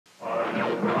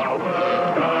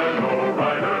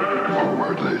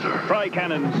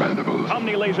Tri-cannons. Mandibles.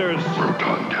 Omni-lasers.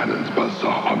 Proton cannons.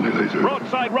 Buzzsaw. Omni-laser.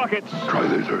 Broadside rockets.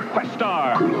 Tri-laser.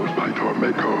 Questar. Kulos by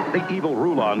Tormako. The evil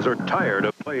Rulons are tired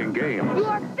of playing games. You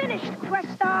are finished,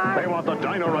 Questar. They want the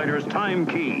Dino Riders time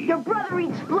key. Your brother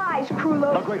eats flies,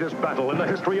 Krulos. The greatest battle in the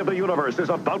history of the universe is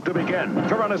about to begin.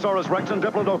 Tyrannosaurus Rex and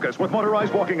Diplodocus with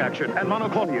motorized walking action, and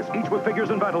Monoclonius, each with figures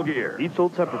and battle gear. Each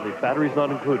sold separately, batteries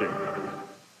not included.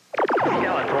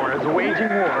 Skeletor is waging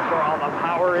war for all the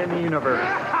power in the universe.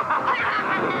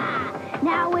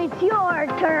 Now it's your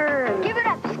turn. Give it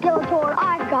up, Skeletor.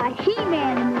 I've got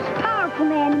He-Man, the most powerful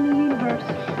man in the universe.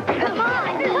 Come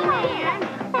on, He-Man.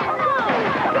 Come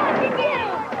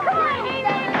on,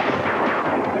 He-Man.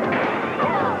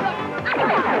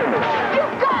 You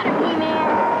got it, He-Man.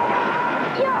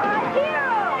 You're a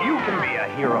hero. You can be a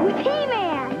hero. With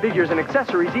He-Man. Figures and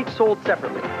accessories each sold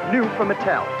separately. New from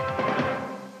Mattel.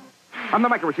 I'm the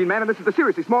Micro Machine Man, and this is the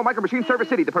Seriously Small Micro Machine Service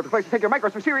City, the perfect place to take your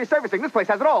micros for serious servicing. This place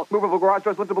has it all. Movable garage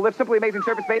doors, liftable lifts, simply amazing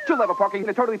service space, 2-level parking,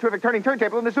 a totally terrific turning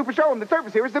turntable, and the super showroom. The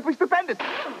service here is simply stupendous.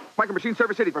 Micro Machine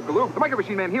Service City from Galoob. The Micro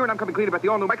Machine Man here, and I'm coming clean about the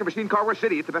all-new Micro Machine Car Wash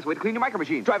City. It's the best way to clean your micro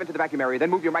machine. Drive into the vacuum area, then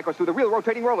move your micros through the real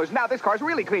rotating rollers. Now this car's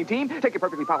really clean, team. Take your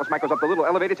perfectly polished micros up the little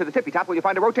elevator to the tippy top where you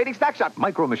find a rotating snack shop.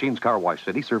 Micro Machines Car Wash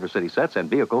City, Service City sets, and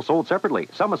vehicles sold separately.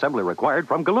 Some assembly required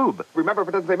from Galoob. Remember, if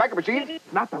it doesn't say Micro Machines,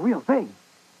 it's not the real thing.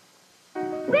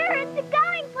 We're into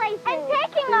going places and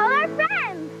taking all our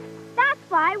friends. That's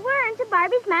why we're into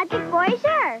Barbie's Magic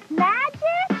Voyageur.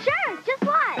 Magic? Sure, just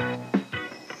what?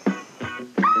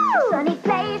 Oh! Sunny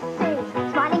places,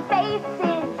 smiling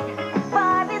faces.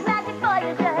 Barbie's Magic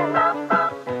Voyageur. We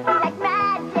like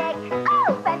magic.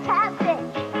 Oh, fantastic.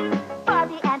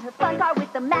 Barbie and her fun car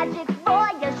with the Magic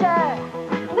Voyageur.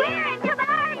 We're into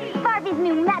Barbie! Barbie's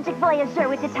new Magic Voyageur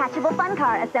with detachable fun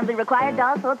car. Assembly required,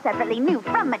 dolls sold separately. New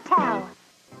from Mattel.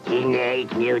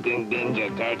 Teenage Mutant Ninja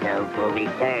Turtles will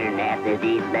return after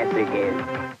these messages.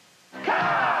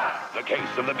 The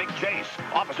case of the big chase.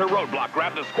 Officer Roadblock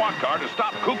grabbed a squad car to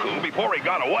stop Cuckoo before he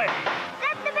got away.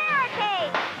 Set the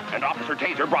barricade! And Officer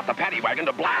Taser brought the paddy wagon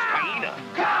to blast Hyena.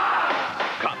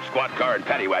 Cop, squad car, and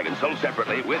paddy wagon sold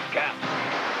separately with caps.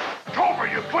 Cobra,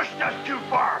 you pushed us too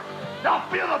far. Now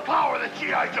feel the power of the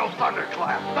G.I. Joe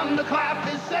Thunderclap. Thunderclap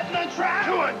is setting a trap.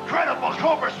 Two incredible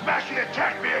Cobra smashing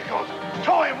attack vehicles,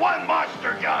 towing one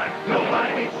monster gun.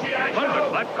 Nobody beats G.I. Joe.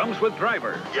 Thunderclap comes with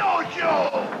driver.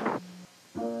 Yo-Yo!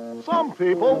 Some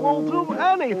people will do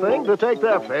anything to take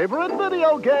their favorite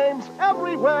video games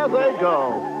everywhere they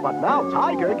go. But now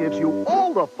Tiger gives you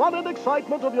all the fun and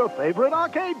excitement of your favorite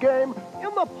arcade game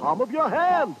in the palm of your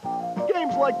hand.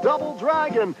 Games like Double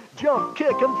Dragon, jump,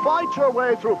 kick, and fight your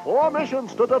way through 4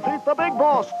 missions to defeat the big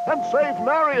boss and save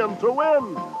Marion to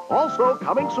win. Also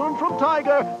coming soon from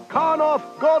Tiger, Karnoff,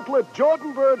 Gauntlet,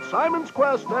 Jordan Bird, Simon's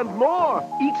Quest, and more.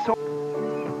 Each so...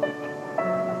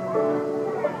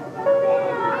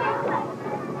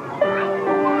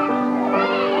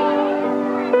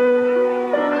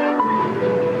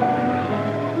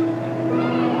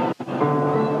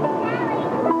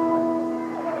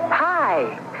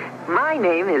 My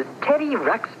name is Teddy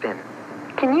Ruxpin.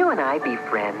 Can you and I be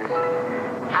friends?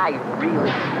 I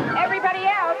really... Everybody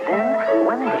out! Then,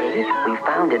 one day, we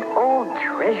found an old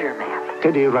treasure map.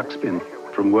 Teddy Ruxpin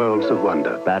from Worlds of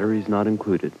Wonder. Batteries not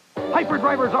included.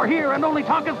 Hyperdrivers are here, and only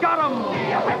Tonka's got them.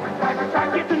 Hyperdriver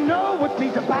drive, get to know what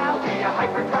speed's about.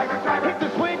 Hyperdriver drive, hit the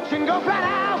switch and go flat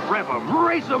out. Rev them,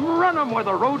 race them, run them where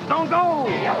the roads don't go.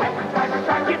 Hyperdriver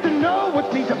drive, get to know what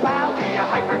speed's about.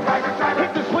 Hyperdriver drive,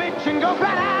 hit the switch and go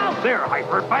flat out. They're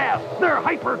hyper fast. They're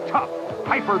hyper tough.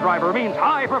 Hyperdriver means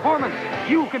high performance.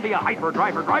 You can be a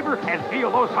hyperdriver driver and feel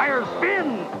those tires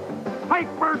spin.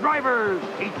 Hyperdrivers,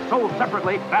 each sold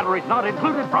separately, batteries not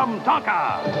included from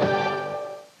Tonka.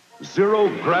 Zero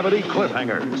gravity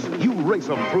cliffhangers. You race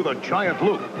them through the giant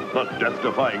loop, the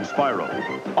death-defying spiral,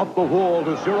 up the wall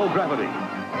to zero gravity,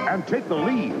 and take the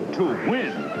lead to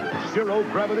win. Zero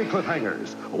gravity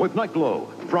cliffhangers with Night Glow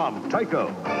from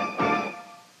Tyco.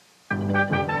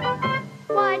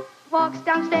 One walks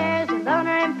downstairs alone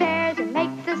or in pairs and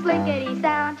makes a slinkety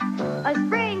sound. A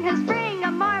spring,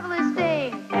 a marvelous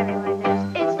thing. Everyone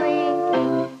knows it's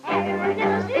Slinky. Everyone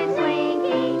knows it's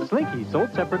Slinky. Slinky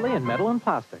sold separately in metal and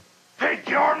plastic. Think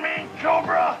you're mean,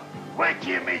 Cobra? Wait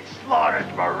till you meet Slaughter's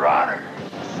Marauders.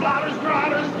 Slaughter's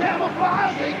Marauders,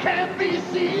 camouflage, they can't be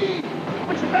seen.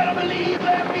 But you better believe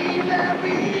they're mean, they're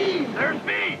mean. There's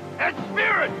me, and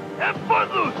Spirit, and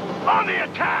Footloose on the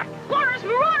attack. Slaughter's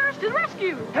Marauders to the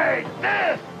rescue. Take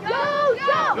this.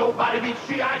 Yo-Yo! Nobody beats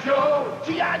G.I. Joe.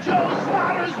 G.I. Joe,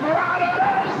 Slaughter's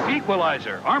Marauders.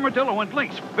 Equalizer, Armadillo, and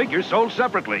Lynx. Figures sold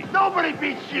separately. Nobody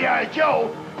beats G.I.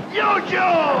 Joe.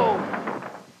 Yo-Yo!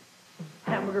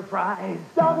 hamburger fries.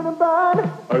 Dog in a bun.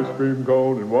 Ice cream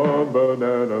cone and one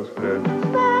banana split.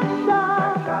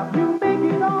 Snack Shop. You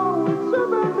make it all with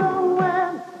Super Dough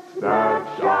and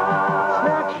Snack Shop.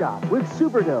 Snack Shop with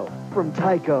Super Dough from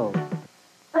Tyco.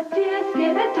 A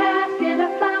biscuit, a tasket,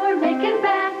 a flour-making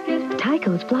basket.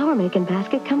 Tyco's flour-making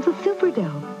basket comes with Super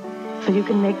Dough, so you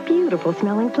can make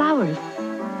beautiful-smelling flowers.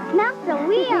 Smells so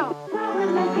real.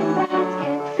 Flour-making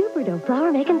basket. Super Dough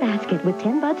flour-making basket with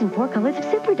 10 buds and 4 colors of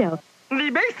Super Dough. The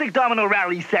basic domino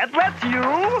rally set lets you...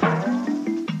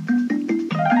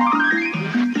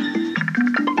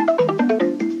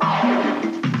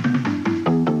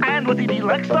 And with the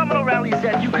deluxe domino rally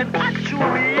set, you can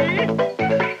actually...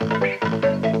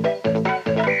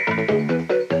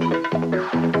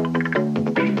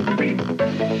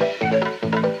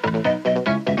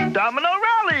 Domino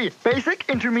Rally! Basic,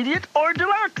 intermediate, or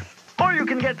deluxe. Or you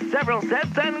can get several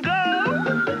sets and go!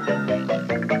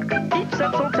 Each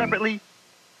set sold separately.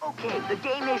 Okay, the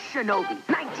game is Shinobi.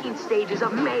 19 stages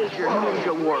of major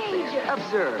ninja warfare.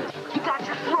 Observe. You got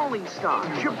your throwing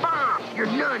stars, your bombs, your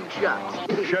nunchucks.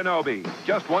 Shinobi,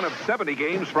 just one of 70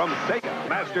 games from Sega.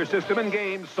 Master System and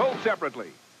games sold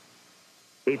separately.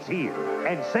 It's here,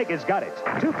 and Sega's got it.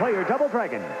 2-player Double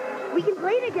Dragon. We can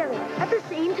play together at the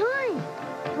same time.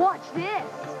 Watch this.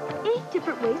 8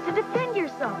 different ways to defend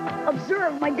yourself.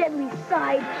 Observe my deadly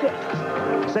sidekick.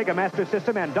 Sega Master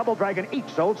System and Double Dragon each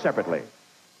sold separately.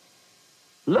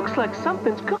 Looks like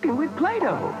something's cooking with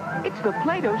Play-Doh. It's the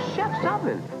Play-Doh Chef's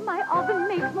Oven. My oven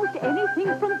makes most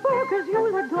anything from burgers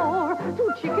you'll adore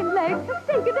to chicken legs to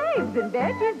steak and eggs and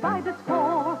veggies by the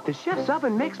score. The Chef's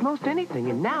Oven makes most anything,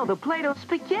 and now the Play-Doh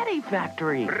Spaghetti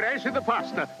Factory. Brace the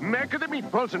pasta, make the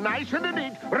meatballs nice and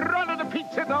neat, roll the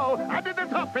pizza dough, add the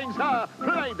toppings,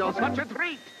 Play-Doh such a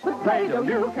treat. With Play-Doh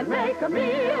you can make a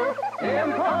meal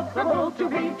impossible to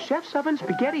beat. Chef's Oven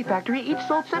Spaghetti Factory each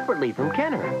sold separately from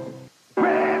Kenner. We're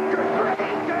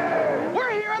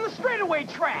here on the straightaway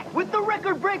track with the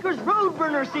Record Breakers Road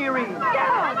Burner Series.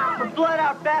 Yeah! For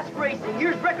flat-out fast racing,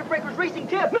 here's Record Breakers Racing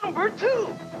tip number 2.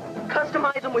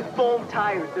 Customize them with foam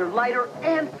tires. They're lighter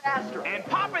and faster. And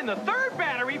pop in the third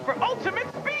battery for ultimate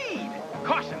speed.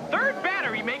 Caution, third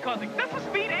battery may cause excessive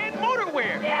speed and motor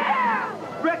wear. Yeah!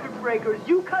 Record Breakers,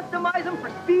 you customize them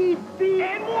for speed,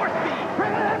 and more speed.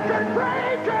 Record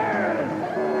Breakers!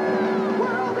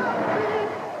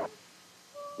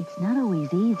 It's not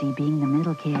always easy being the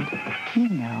middle kid. You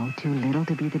know, too little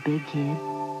to be the big kid,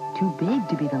 too big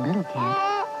to be the little kid.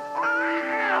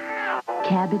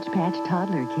 Cabbage Patch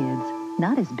toddler kids.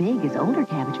 Not as big as older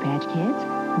Cabbage Patch kids.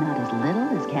 Not as little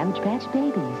as Cabbage Patch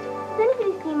babies. Does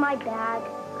anybody see my bag?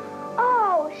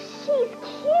 Oh, she's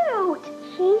cute.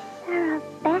 She's Sarah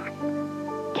Beck.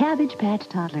 Cabbage Patch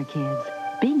toddler kids.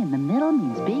 Being in the middle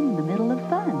means being in the middle of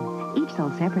fun. Each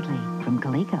sold separately from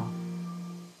Coleco.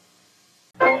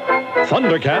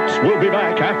 Thundercats will be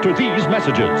back after these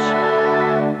messages.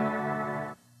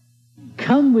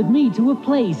 Come with me to a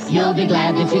place you'll be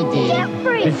glad that you did.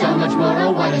 There's so much more.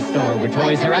 Oh, what a store where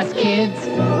Toys R Us kids.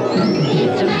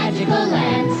 It's a magical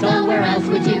land, so where else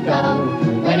would you go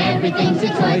when everything's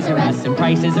at Toys R Us and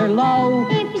prices are low?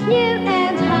 It's new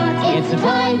and hot. It's a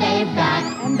toy they've got,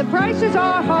 and the prices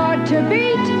are hard to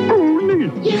beat.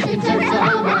 You can search the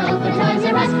whole world, but Toys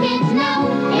R Us kids know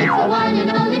it's the one and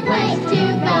only place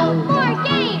to go. More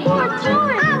games, more toys,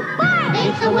 more fun.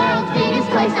 It's the world's biggest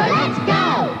toy store. Let's go.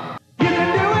 You can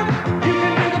do it. You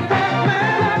can do the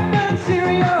Pac-Man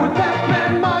cereal with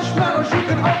Pac-Man marshmallows. You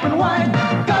can open wide,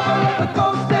 gobble up the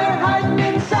ghost there hiding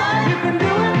inside. You can do it.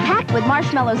 Packed with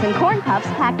marshmallows and corn puffs,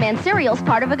 Pac-Man cereal's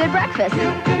part of a good breakfast. You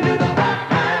can do the Pac-Man.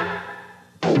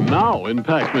 Now in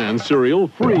Pac-Man cereal,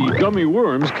 free Gummy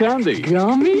Worms candy.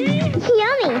 Gummy?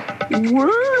 Yummy.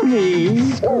 Wormy.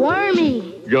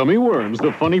 Squirmy. Gummy Worms,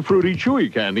 the funny, fruity, chewy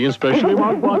candy in specially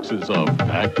marked boxes of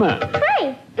Pac-Man.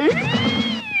 Hey.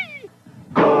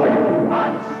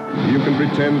 You can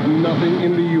pretend nothing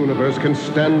in the universe can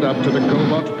stand up to the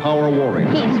GoBot Power Warrior.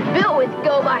 He's built with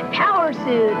GoBot power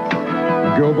suits.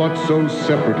 GoBot sold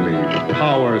separately.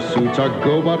 Power suits are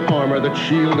GoBot armor that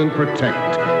shield and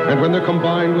protect. And when they're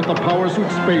combined with the Power Suit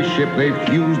spaceship, they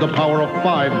fuse the power of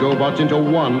 5 GoBots into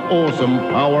one awesome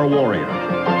Power Warrior.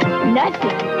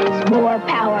 Nothing is more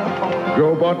powerful.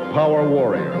 GoBot Power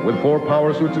Warrior. With 4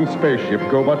 power suits and spaceship,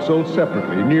 GoBot sold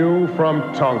separately. New from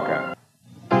Tonka.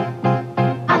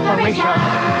 Operation!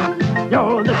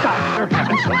 You're the doctor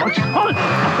having so much fun!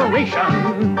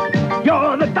 Operation!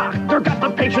 You're the doctor, got the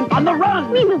patient on the run!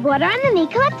 Remove water on the knee,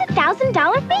 collect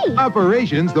 $1,000 fee.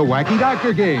 Operation's the Wacky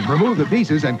Doctor game. Remove the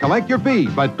pieces and collect your fee,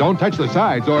 but don't touch the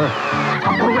sides or...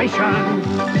 Operation!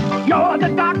 You're the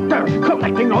doctor,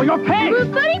 collecting all your pay!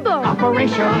 Remove funny bone.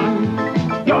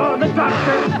 Operation! You're the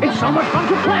doctor. It's so much fun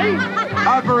to play.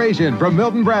 Operation from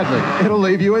Milton Bradley. It'll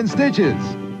leave you in stitches.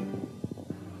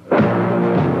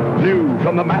 New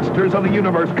from the Masters of the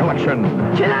Universe collection.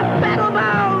 To the battle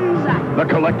bones! The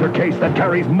collector case that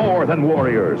carries more than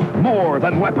warriors, more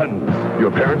than weapons. Your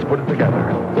parents put it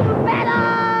together.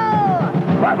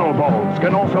 Battle Bones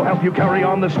can also help you carry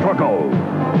on the struggle.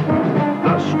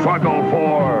 The struggle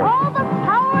for... All the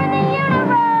power in the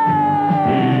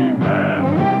universe! He-Man.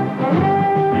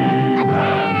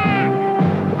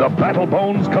 The Battle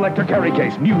Bones collector carry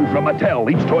case, new from Mattel,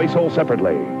 each toy sold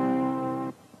separately.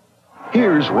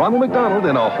 Here's Ronald McDonald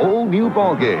in a whole new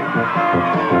ball game.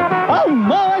 Oh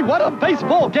my, what a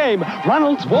baseball game!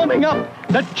 Ronald's warming up.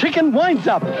 The chicken winds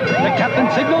up. The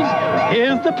captain signals,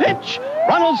 here's the pitch.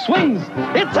 Ronald swings.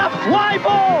 It's a fly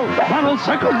ball. Ronald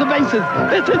circles the bases.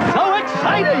 This is so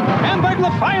exciting.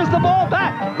 Hamburglar fires the ball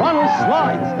back. Ronald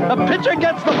slides. The pitcher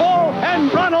gets the ball,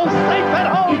 and Ronald's safe at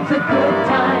home. It's a good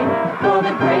time for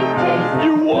the great taste.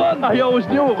 You won. I always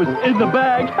knew it was in the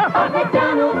bag.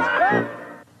 McDonald's.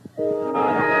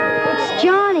 It's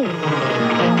Johnny.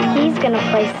 He's gonna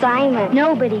play Simon.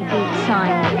 Nobody beats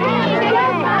Simon.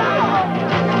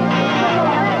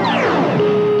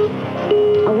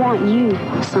 I want you,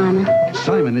 Simon.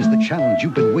 Simon is the challenge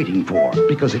you've been waiting for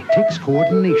because it takes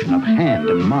coordination of hand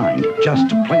and mind just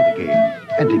to play the game.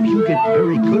 And if you get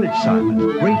very good at Simon,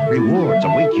 great rewards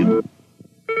await you.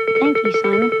 Thank you,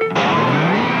 Simon.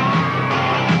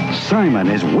 Simon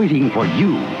is waiting for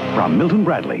you from Milton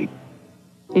Bradley.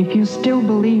 If you still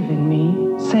believe in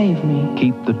me, save me.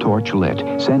 Keep the torch lit.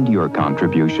 Send your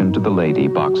contribution to The Lady,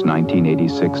 Box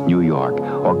 1986, New York,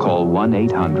 or call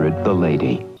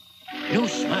 1-800-THE-LADY. New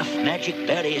Smurf Magic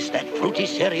Berries, that fruity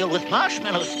cereal with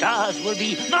marshmallow stars, will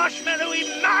be marshmallowy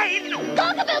mine!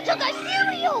 Gargamel took our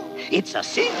cereal! It's a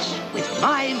cinch with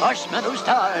my marshmallow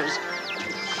stars.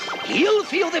 You'll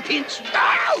feel the pinch.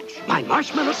 Ouch! My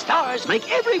marshmallow stars make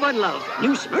everyone love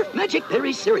new Smurf Magic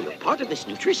Berry cereal, part of this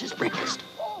nutritious breakfast.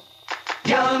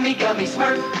 Yummy, gummy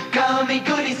Smurf, gummy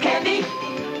goodies candy,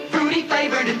 fruity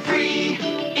flavored and free.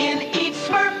 In each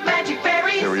Smurf Magic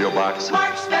Berry Cereal box.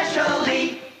 Smart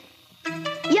specially.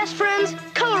 Yes, friends,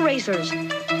 color racers.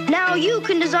 Now you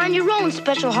can design your own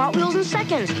special Hot Wheels in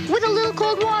seconds with a little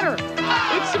cold water.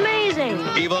 It's amazing.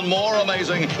 Even more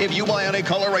amazing, if you buy any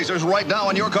color racers right now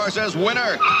and your car says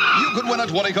winner, you could win a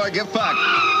 20-car gift pack,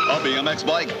 a BMX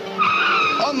bike,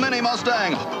 a mini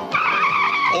Mustang,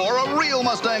 or a real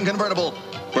Mustang convertible.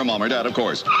 For mom or dad, of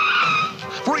course.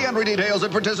 Free entry details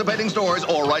at participating stores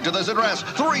or right to this address.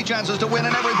 3 chances to win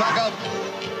in every pack of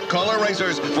color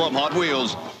racers from Hot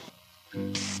Wheels.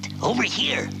 Over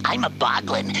here, I'm a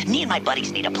boglin. Me and my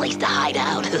buddies need a place to hide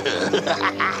out.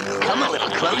 Come a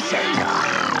little closer.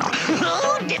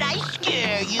 Oh, did I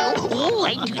scare you? Oh,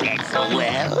 I do that so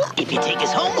well. If you take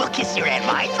us home, we'll kiss your Aunt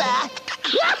Martha.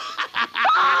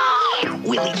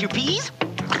 We'll eat your peas.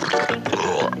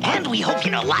 And we hope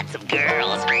you know lots of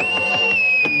girls.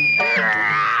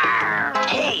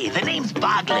 Hey, the name's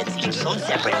Boglins, each sold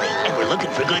separately. And we're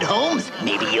looking for good homes.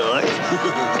 Maybe yours.